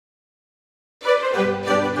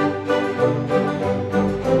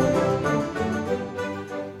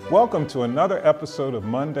Welcome to another episode of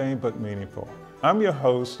Mundane but Meaningful. I'm your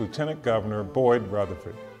host, Lieutenant Governor Boyd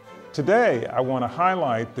Rutherford. Today, I want to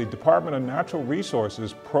highlight the Department of Natural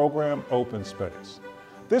Resources program Open Space.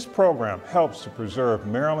 This program helps to preserve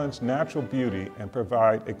Maryland's natural beauty and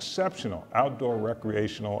provide exceptional outdoor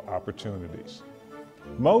recreational opportunities.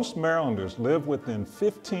 Most Marylanders live within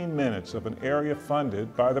 15 minutes of an area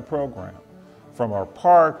funded by the program, from our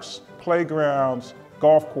parks, playgrounds,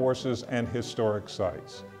 golf courses, and historic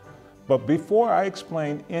sites. But before I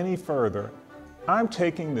explain any further, I'm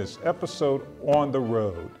taking this episode on the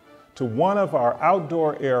road to one of our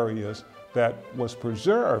outdoor areas that was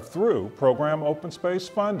preserved through Program Open Space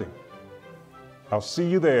funding. I'll see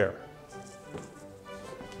you there.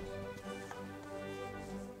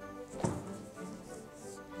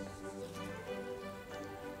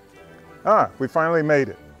 We finally made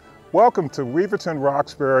it. Welcome to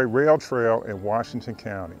Weaverton-Roxbury Rail Trail in Washington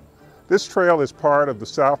County. This trail is part of the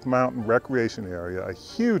South Mountain Recreation Area, a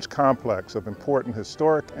huge complex of important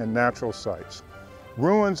historic and natural sites.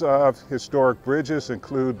 Ruins of historic bridges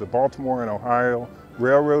include the Baltimore and Ohio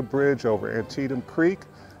Railroad Bridge over Antietam Creek,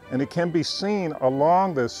 and it can be seen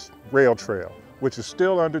along this rail trail, which is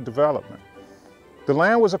still under development. The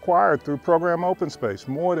land was acquired through Program Open Space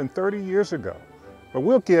more than 30 years ago, but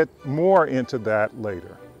we'll get more into that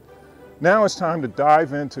later. Now it's time to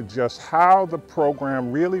dive into just how the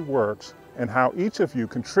program really works and how each of you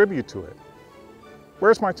contribute to it.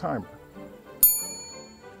 Where's my timer?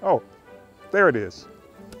 Oh, there it is.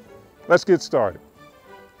 Let's get started.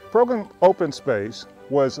 Program Open Space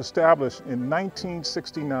was established in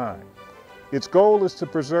 1969. Its goal is to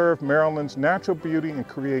preserve Maryland's natural beauty and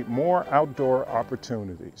create more outdoor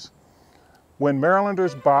opportunities. When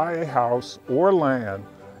Marylanders buy a house or land,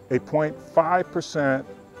 a 0.5%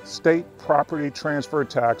 state property transfer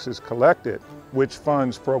tax is collected, which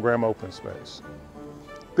funds Program Open Space.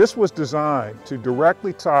 This was designed to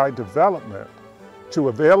directly tie development to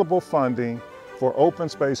available funding for open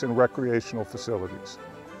space and recreational facilities.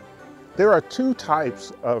 There are two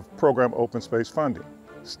types of Program Open Space funding,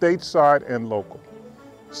 stateside and local.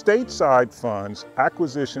 Stateside funds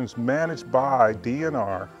acquisitions managed by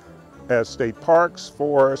DNR as state parks,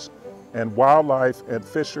 forests, and wildlife and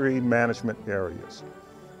fishery management areas.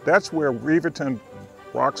 That's where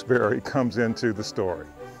Weaverton-Roxbury comes into the story.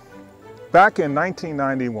 Back in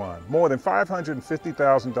 1991, more than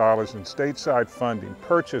 $550,000 in stateside funding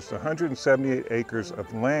purchased 178 acres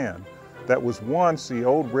of land that was once the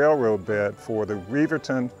old railroad bed for the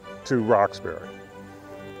Weaverton to Roxbury.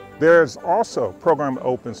 There's also Program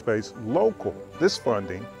Open Space Local. This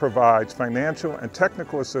funding provides financial and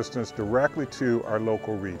technical assistance directly to our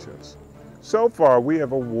local regions. So far, we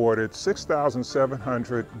have awarded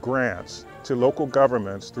 6,700 grants to local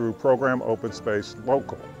governments through Program Open Space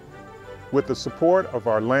Local. With the support of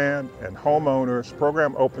our land and homeowners,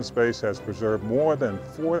 Program Open Space has preserved more than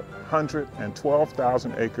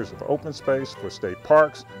 412,000 acres of open space for state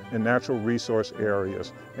parks and natural resource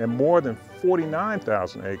areas, and more than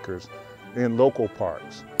 49,000 acres in local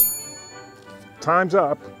parks. Time's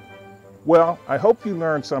up. Well, I hope you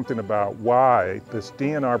learned something about why this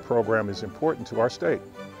DNR program is important to our state.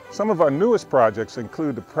 Some of our newest projects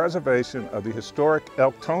include the preservation of the historic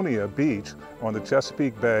Elktonia Beach on the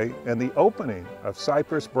Chesapeake Bay and the opening of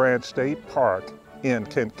Cypress Branch State Park in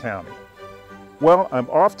Kent County. Well, I'm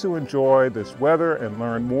off to enjoy this weather and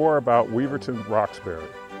learn more about Weaverton-Roxbury.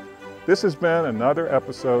 This has been another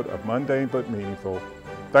episode of Mundane but Meaningful.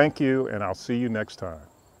 Thank you, and I'll see you next time.